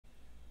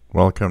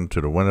Welcome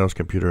to the Windows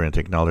Computer and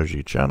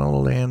Technology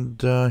channel,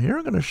 and here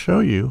I'm going to show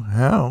you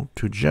how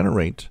to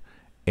generate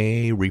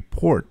a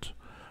report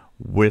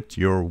with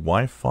your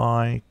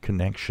Wi-Fi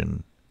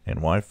connection and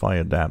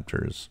Wi-Fi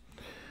adapters.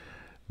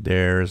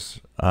 There's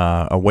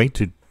a way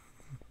to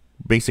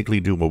basically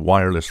do a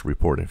wireless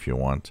report if you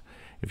want.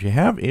 If you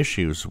have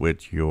issues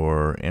with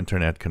your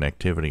internet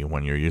connectivity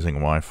when you're using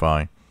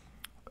Wi-Fi,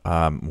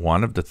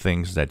 one of the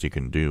things that you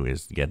can do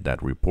is get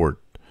that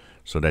report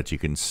so that you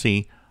can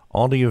see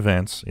all the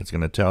events. It's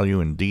going to tell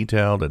you in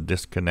detail the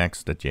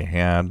disconnects that you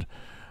had,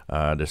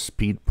 the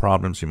speed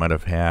problems you might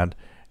have had.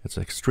 It's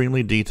an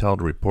extremely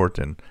detailed report,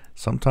 and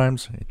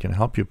sometimes it can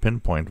help you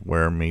pinpoint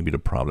where maybe the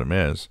problem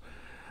is,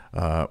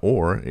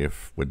 or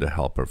if with the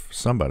help of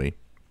somebody,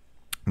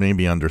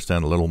 maybe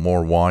understand a little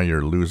more why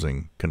you're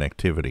losing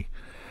connectivity.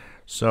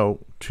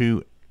 So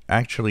to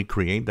actually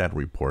create that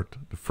report,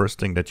 the first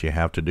thing that you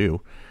have to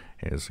do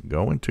is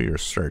go into your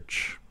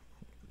search.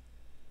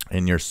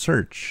 In your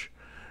search,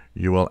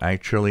 you will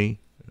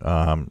actually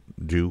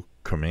do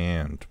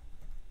command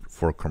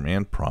for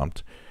command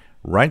prompt.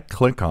 Right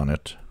click on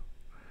it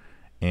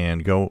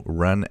and go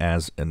run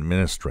as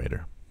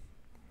administrator.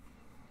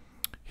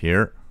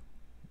 Here,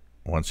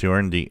 once you're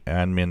in the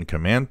admin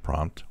command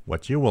prompt,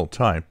 what you will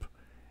type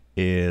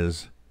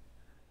is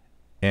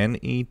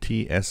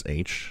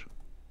netsh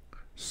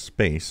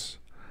space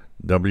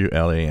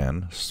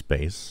wlan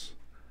space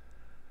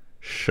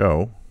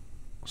show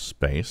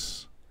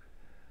space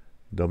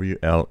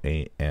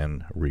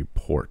wlan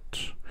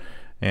report.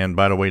 And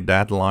by the way,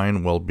 that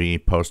line will be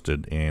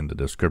posted in the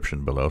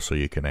description below, so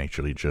you can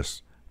actually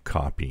just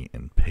copy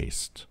and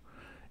paste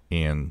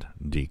in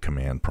the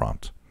command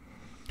prompt.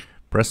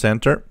 Press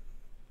enter,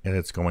 and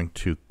it's going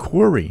to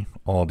query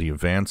all the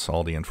events,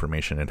 all the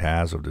information it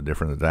has of the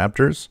different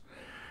adapters.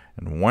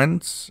 And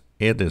once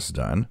it is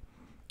done,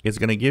 it's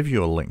going to give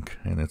you a link,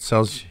 and it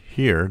says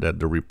here that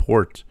the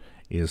report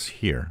is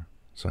here.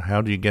 So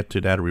how do you get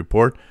to that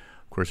report?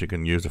 Of course, you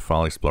can use the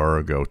File Explorer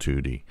or go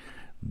to the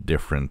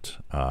different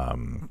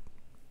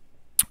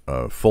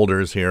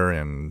folders here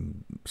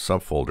and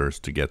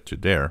subfolders to get to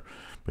there.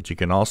 But you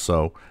can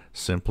also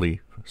simply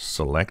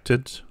select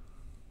it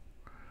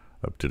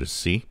up to the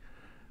C,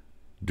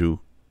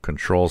 do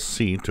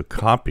Control-C to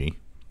copy,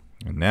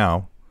 and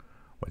now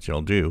what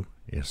you'll do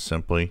is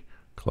simply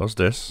close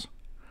this,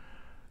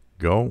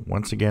 go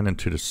once again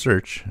into the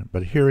search,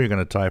 but here you're going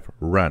to type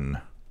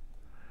run,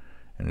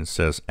 and it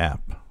says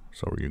app.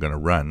 So you're going to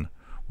run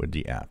with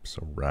the app.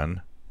 So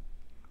run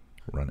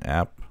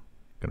app,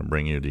 going to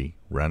bring you the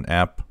run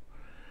app.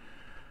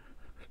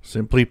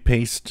 Simply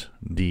paste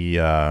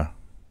the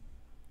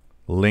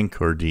link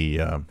or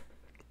the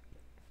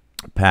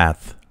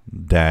path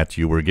that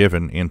you were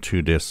given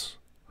into this.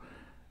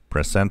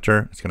 Press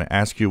enter. It's going to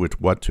ask you with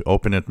what to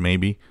open it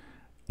maybe,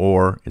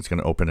 or it's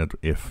going to open it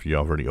if you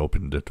already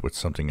opened it with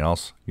something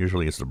else.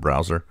 Usually it's the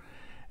browser.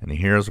 And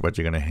here's what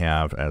you're going to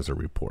have as a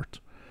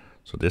report.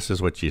 So this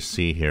is what you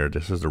see here.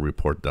 This is the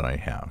report that I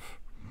have.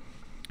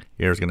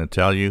 Here's going to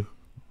tell you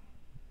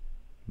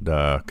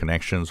the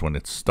connections when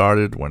it's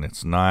started, when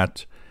it's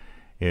not.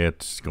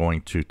 It's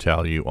going to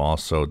tell you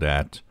also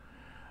that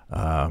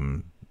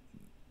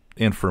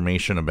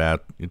information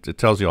about, it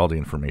tells you all the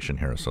information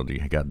here. So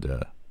you got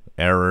the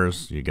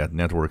errors, you got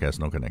network has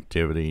no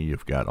connectivity,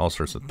 you've got all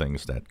sorts of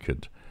things that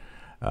could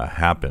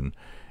happen.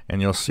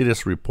 And you'll see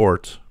this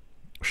report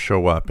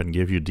show up and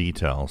give you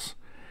details.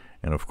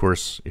 And of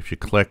course, if you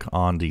click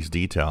on these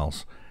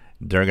details,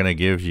 they're going to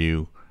give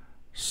you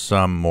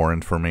some more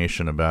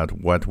information about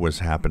what was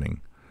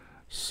happening.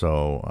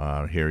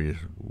 So here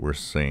we're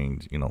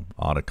saying,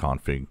 auto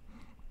config,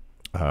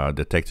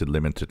 detected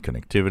limited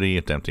connectivity,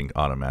 attempting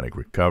automatic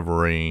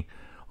recovery,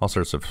 all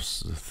sorts of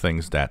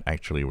things that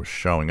actually were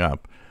showing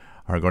up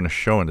are going to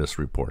show in this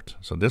report.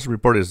 So this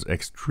report is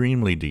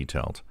extremely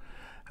detailed,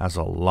 has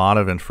a lot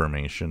of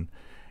information.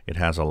 It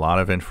has a lot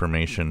of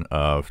information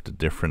of the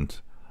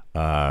different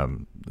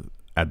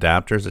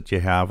adapters that you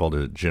have, all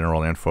the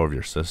general info of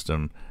your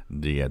system,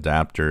 the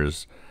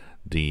adapters,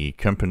 the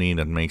company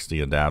that makes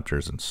the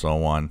adapters, and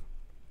so on,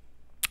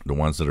 the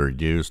ones that are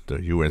used, the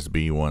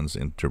USB ones,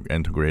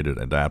 integrated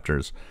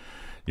adapters.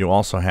 You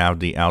also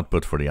have the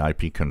output for the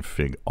IP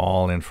config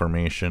all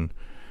information,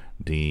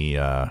 the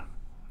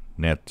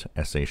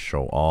netsh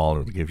show all.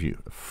 It'll give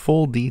you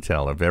full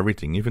detail of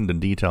everything, even the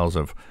details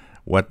of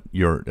what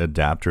your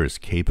adapter is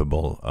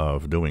capable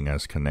of doing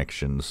as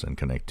connections and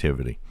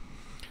connectivity.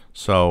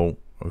 So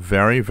a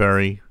very,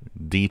 very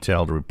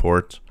detailed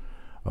report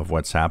of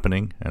what's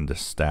happening and the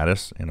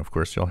status. And of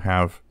course, you'll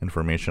have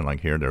information like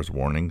here, there's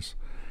warnings.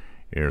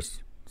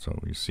 So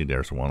you see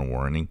there's one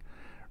warning.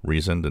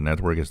 Reason, the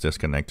network is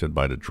disconnected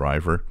by the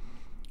driver.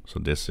 So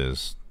this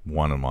is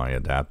one of my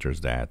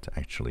adapters that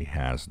actually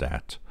has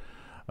that.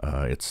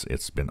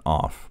 It's been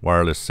off.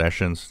 Wireless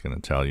sessions, it's going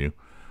to tell you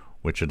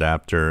which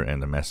adapter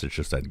and the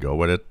messages that go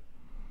with it.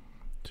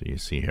 So you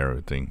see here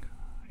everything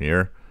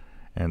here.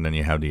 And then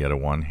you have the other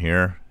one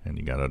here, and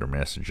you got other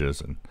messages.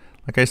 And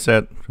like I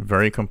said,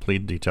 very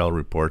complete detailed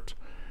report.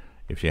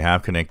 If you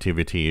have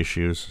connectivity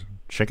issues,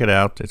 check it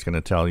out. It's going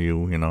to tell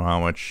you, you know,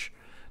 how much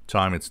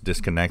time it's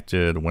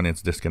disconnected, when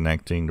it's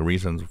disconnecting, the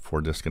reasons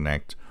for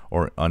disconnect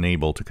or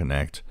unable to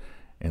connect,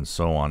 and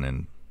so on.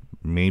 And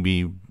maybe,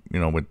 you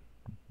know, with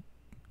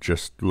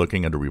just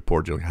looking at the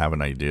report, you'll have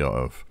an idea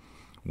of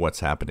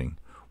what's happening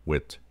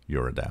with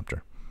your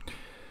adapter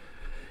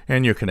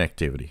and your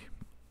connectivity.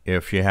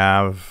 If you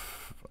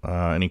have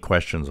any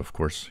questions, of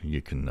course,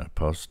 you can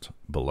post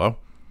below.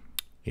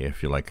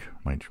 If you like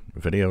my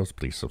videos,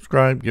 please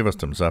subscribe, give us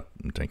thumbs up,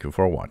 and thank you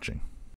for watching.